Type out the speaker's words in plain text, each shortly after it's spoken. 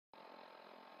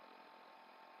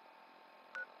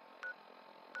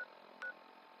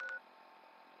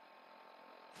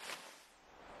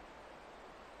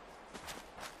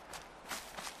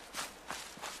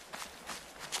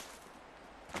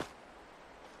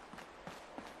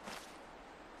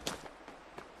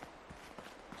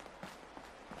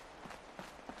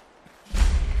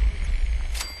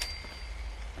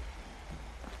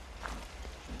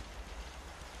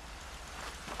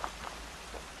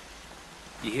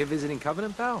You here visiting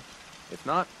Covenant, pal? If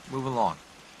not, move along.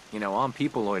 You know, armed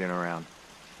people loitering around.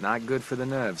 Not good for the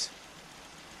nerves.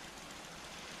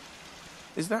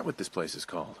 Is that what this place is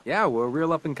called? Yeah, we're a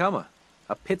real up-and-comer.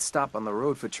 A pit stop on the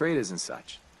road for traders and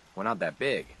such. We're not that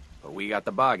big, but we got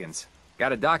the bargains.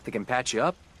 Got a dock that can patch you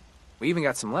up. We even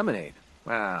got some lemonade.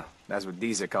 Well, that's what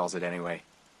Deezer calls it anyway.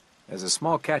 There's a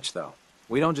small catch, though.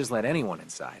 We don't just let anyone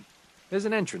inside. There's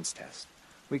an entrance test.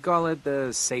 We call it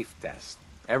the safe test.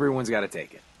 Everyone's got to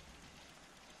take it.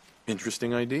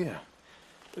 Interesting idea.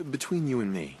 Between you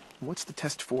and me, what's the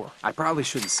test for? I probably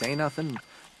shouldn't say nothing,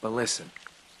 but listen.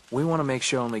 We want to make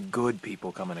sure only good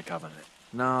people come into Covenant.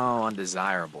 No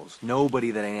undesirables.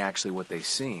 Nobody that ain't actually what they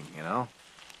seem, you know?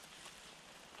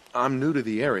 I'm new to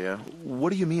the area.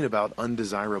 What do you mean about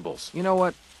undesirables? You know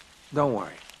what? Don't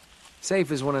worry.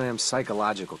 Safe is one of them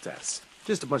psychological tests.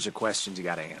 Just a bunch of questions you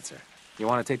gotta answer. You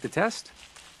want to take the test?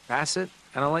 Pass it,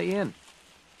 and I'll let you in.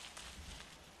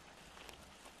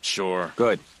 Sure.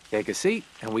 Good. Take a seat,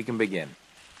 and we can begin.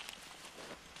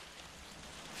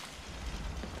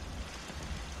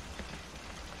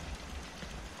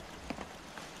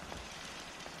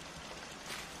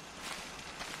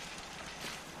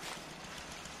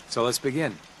 So let's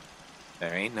begin.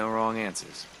 There ain't no wrong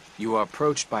answers. You are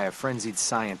approached by a frenzied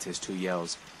scientist who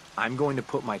yells, "I'm going to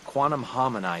put my quantum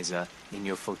harmonizer in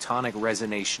your photonic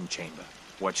resonation chamber."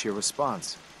 What's your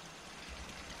response?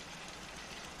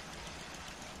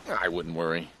 I wouldn't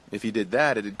worry. If he did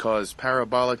that, it'd cause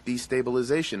parabolic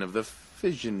destabilization of the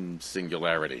fission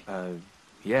singularity.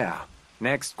 Yeah.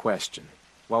 Next question.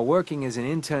 While working as an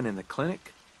intern in the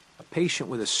clinic, a patient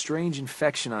with a strange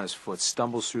infection on his foot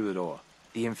stumbles through the door.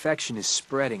 The infection is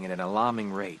spreading at an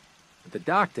alarming rate, but the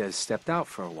doctor has stepped out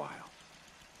for a while.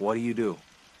 What do you do?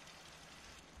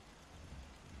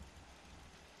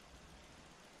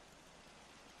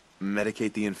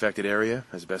 Medicate the infected area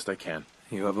as best I can.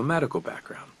 You have a medical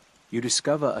background. You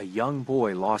discover a young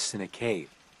boy lost in a cave.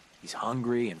 He's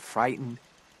hungry and frightened,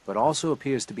 but also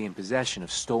appears to be in possession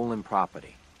of stolen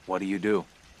property. What do you do?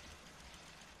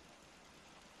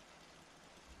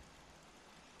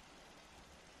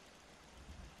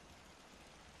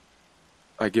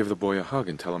 I give the boy a hug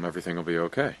and tell him everything will be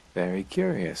okay. Very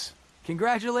curious.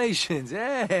 Congratulations!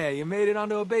 Hey, you made it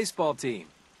onto a baseball team.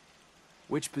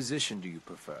 Which position do you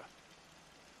prefer?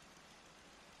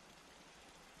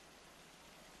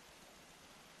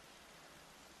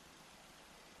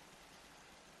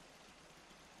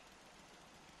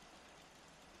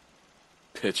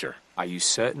 Pitcher. Are you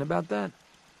certain about that?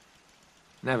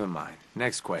 Never mind.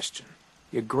 Next question.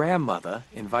 Your grandmother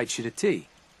invites you to tea,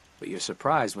 but you're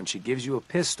surprised when she gives you a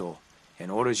pistol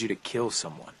and orders you to kill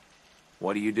someone.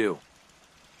 What do?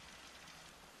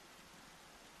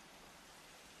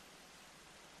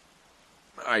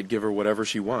 I'd give her whatever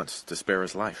she wants to spare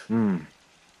his life.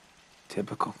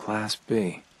 Typical Class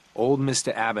B. Old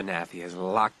Mr. Abernathy has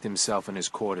locked himself in his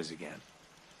quarters again,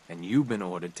 and you've been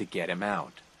ordered to get him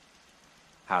out.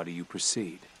 How do you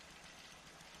proceed?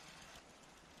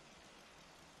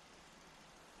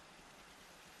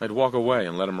 I'd walk away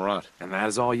and let him rot. And that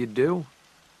is all you do?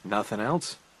 Nothing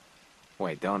else?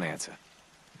 Wait, don't answer.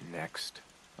 Next.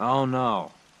 Oh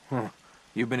no.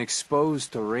 You've been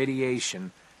exposed to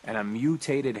radiation and a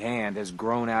mutated hand has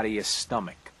grown out of your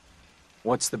stomach.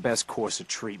 What's the best course of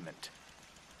treatment?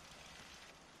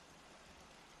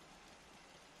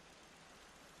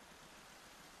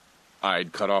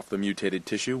 I'd cut off the mutated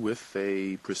tissue with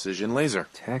a precision laser.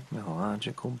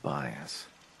 Technological bias.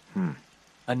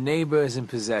 A neighbor is in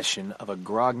possession of a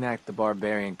Grognak the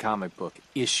Barbarian comic book,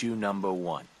 issue number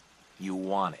 1. You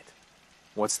want it.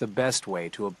 What's the best way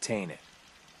to obtain it?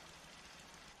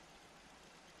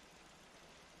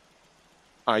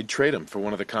 I'd trade him for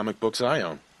one of the comic books I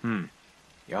own.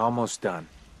 You're almost done.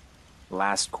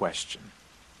 Last question.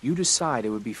 You decide it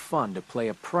would be fun to play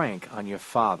a prank on your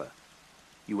father.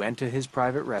 You enter his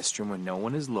private restroom when no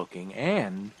one is looking,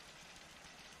 and...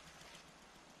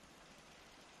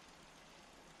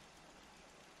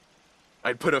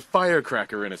 I'd put a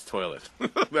firecracker in his toilet.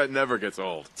 That never gets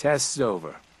old. Test's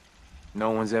over.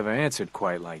 No one's ever answered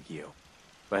quite like you.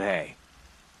 But hey,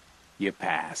 you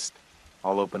passed.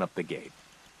 I'll open up the gate.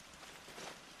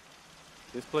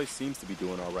 This place seems to be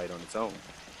doing all right on its own.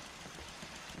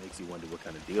 Makes you wonder what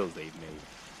kind of deals they've made.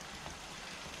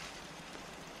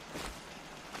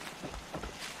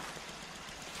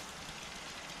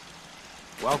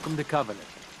 Welcome to Covenant.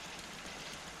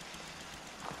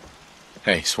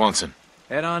 Hey, Swanson.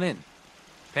 Head on in.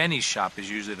 Penny's shop is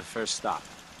usually the first stop.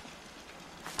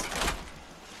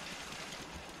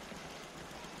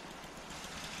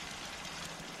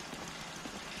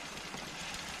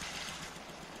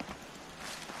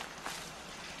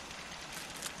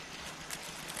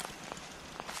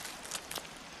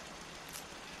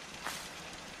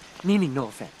 Meaning no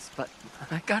offense, but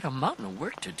I got a mountain of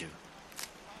work to do.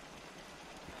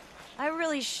 I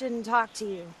really shouldn't talk to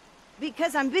you,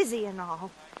 because I'm busy and all.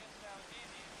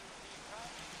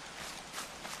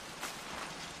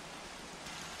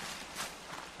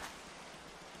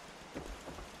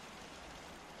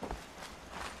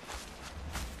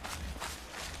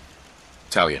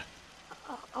 Talia.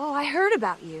 Oh, I heard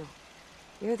about you.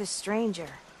 You're the stranger.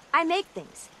 I make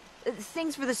things.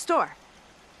 Things for the store.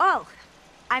 Oh,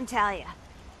 I'm Talia.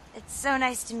 It's so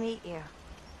nice to meet you.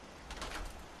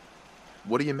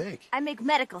 What do you make? I make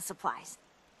medical supplies.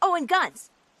 Oh, and guns,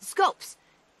 scopes,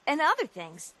 and other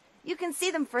things. You can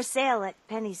see them for sale at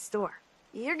Penny's store.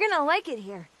 You're gonna like it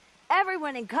here.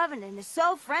 Everyone in Covenant is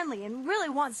so friendly and really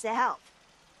wants to help.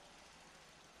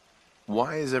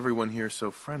 Why is everyone here so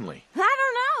friendly? I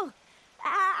don't know.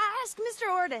 Ask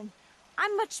Mr. Orden.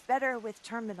 I'm much better with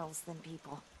terminals than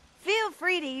people. Feel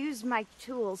free to use my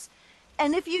tools.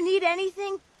 And if you need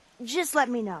anything, just let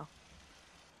me know.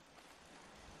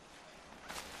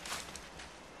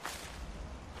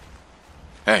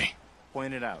 Hey.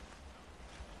 Point it out.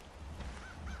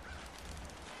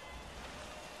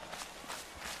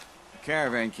 The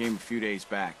caravan came a few days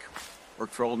back.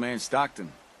 Worked for Old Man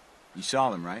Stockton. You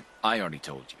saw them, right? I already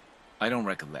told you. I don't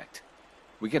recollect.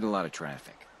 We get a lot of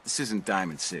traffic. This isn't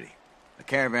Diamond City. A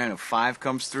caravan of 5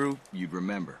 comes through, you'd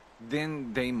remember.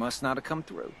 Then they must not have come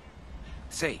through.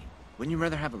 Say, wouldn't you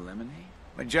rather have a lemonade?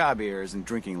 My job here isn't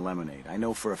drinking lemonade. I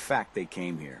know for a fact they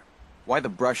came here. Why the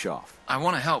brush off? I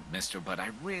want to help, mister, but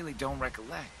I really don't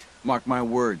recollect. Mark my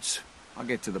words. I'll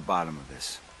get to the bottom of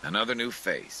this. Another new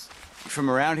face. You from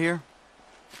around here?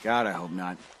 God, I hope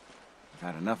not. I've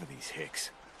had enough of these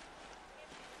hicks.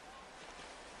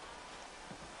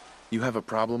 You have a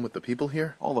problem with the people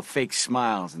here? All the fake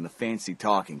smiles and the fancy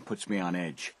talking puts me on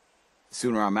edge. The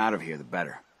sooner I'm out of here, the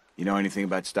better. You know anything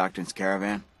about Stockton's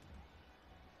caravan?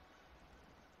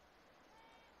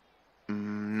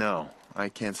 No, I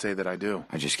can't say that I do.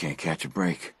 I just can't catch a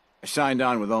break. I signed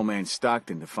on with Old Man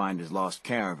Stockton to find his lost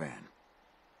caravan.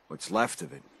 What's left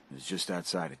of it is just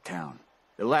outside of town.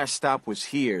 The last stop was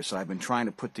here, so I've been trying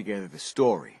to put together the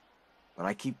story. But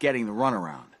I keep getting the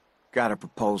runaround. Got a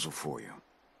proposal for you.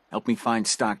 Help me find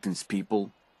Stockton's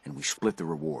people, and we split the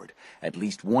reward. At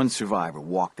least one survivor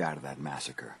walked out of that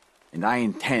massacre. And I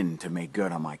intend to make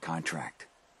good on my contract.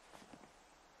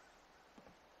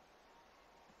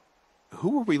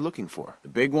 Who are we looking for? The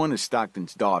big one is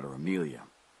Stockton's daughter, Amelia.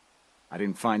 I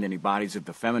didn't find any bodies of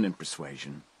the feminine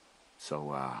persuasion,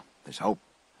 so, there's hope.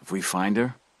 If we find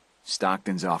her,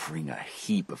 Stockton's offering a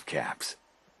heap of caps.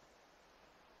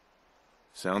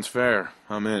 Sounds fair.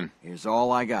 I'm in. Here's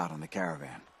all I got on the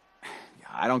caravan.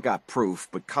 I don't got proof,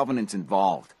 but Covenant's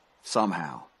involved.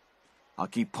 Somehow. I'll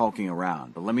keep poking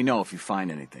around, but let me know if you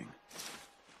find anything.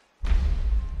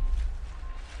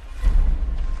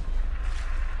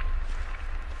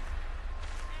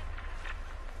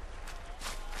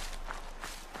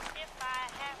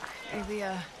 Hey,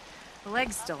 the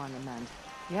leg's still on the mend.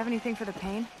 You have anything for the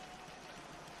pain?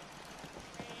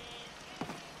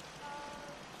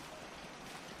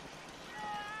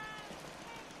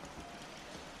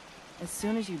 As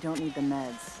soon as you don't need the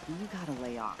meds, you gotta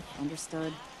lay off.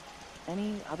 Understood?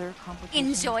 Any other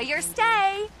complications? Enjoy your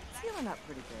stay! It's healing up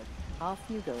pretty good. Off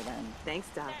you go then. Thanks,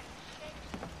 Doc.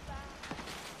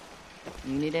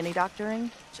 You need any doctoring?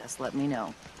 Just let me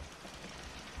know.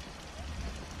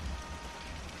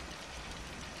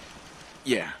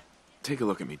 Yeah. Take a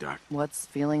look at me, Doc. What's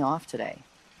feeling off today?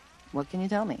 What can you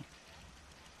tell me?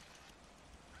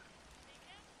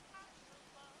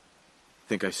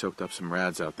 Think I soaked up some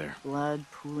rads out there. Blood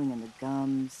pooling in the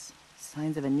gums,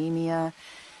 signs of anemia.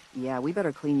 Yeah, we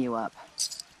better clean you up.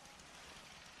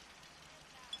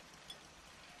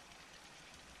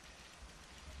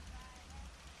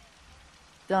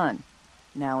 Done.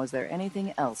 Now, is there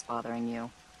anything else bothering you?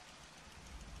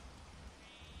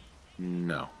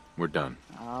 No, we're done.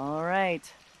 All right.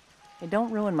 Hey,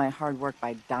 don't ruin my hard work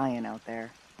by dying out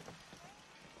there.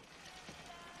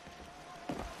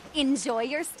 Enjoy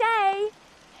your stay!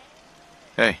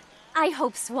 Hey. I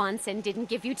hope Swanson didn't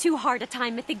give you too hard a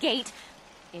time at the gate.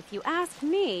 If you ask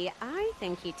me, I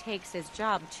think he takes his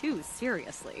job too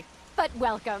seriously. But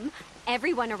welcome.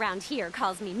 Everyone around here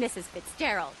calls me Mrs.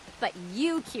 Fitzgerald, but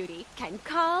you, cutie, can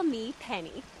call me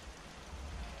Penny.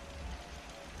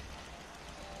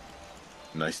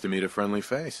 Nice to meet a friendly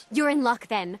face. You're in luck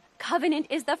then. Covenant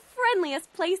is the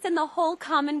friendliest place in the whole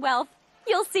Commonwealth.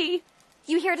 You'll see.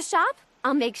 You here to shop?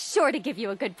 I'll make sure to give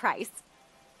you a good price.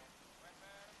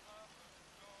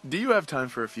 Do you have time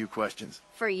for a few questions?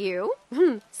 For you?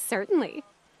 Certainly.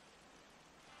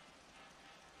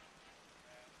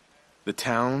 The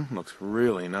town looks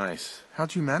really nice.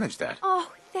 How'd you manage that?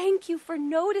 Oh, thank you for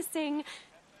noticing.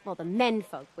 Well, the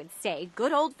menfolk would say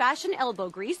good old-fashioned elbow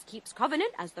grease keeps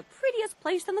Covenant as the prettiest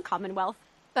place in the Commonwealth.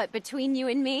 But between you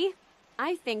and me,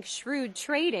 I think shrewd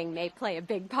trading may play a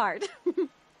big part.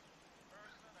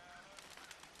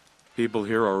 People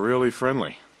here are really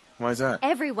friendly. Why's that?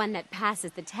 Everyone that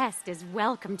passes the test is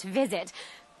welcome to visit.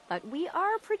 But we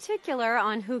are particular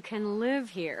on who can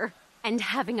live here. And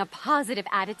having a positive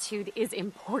attitude is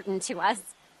important to us.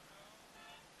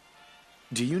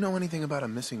 Do you know anything about a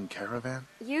missing caravan?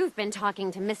 You've been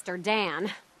talking to Mr.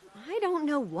 Dan. I don't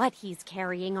know what he's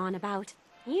carrying on about.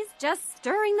 He's just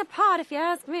stirring the pot, if you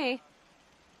ask me.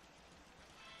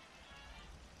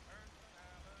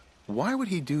 Why would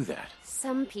he do that?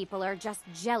 Some people are just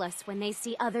jealous when they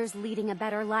see others leading a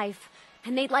better life.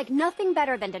 And they'd like nothing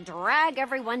better than to drag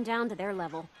everyone down to their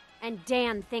level. And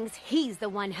Dan thinks he's the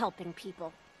one helping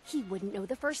people. He wouldn't know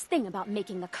the first thing about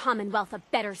making the Commonwealth a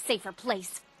better, safer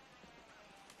place.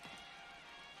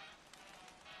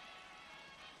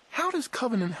 How does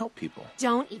Covenant help people?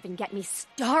 Don't even get me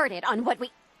started on what we...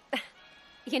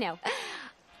 You know,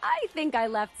 I think I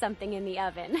left something in the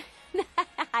oven.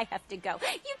 I have to go.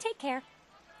 You take care.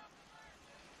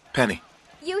 Penny,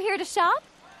 You here to shop?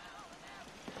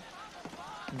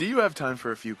 Do you have time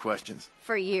for a few questions?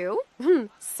 For you?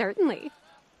 Certainly.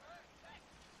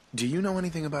 do you know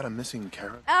anything about a missing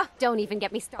caravan? Oh, don't even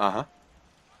get me started. Uh-huh.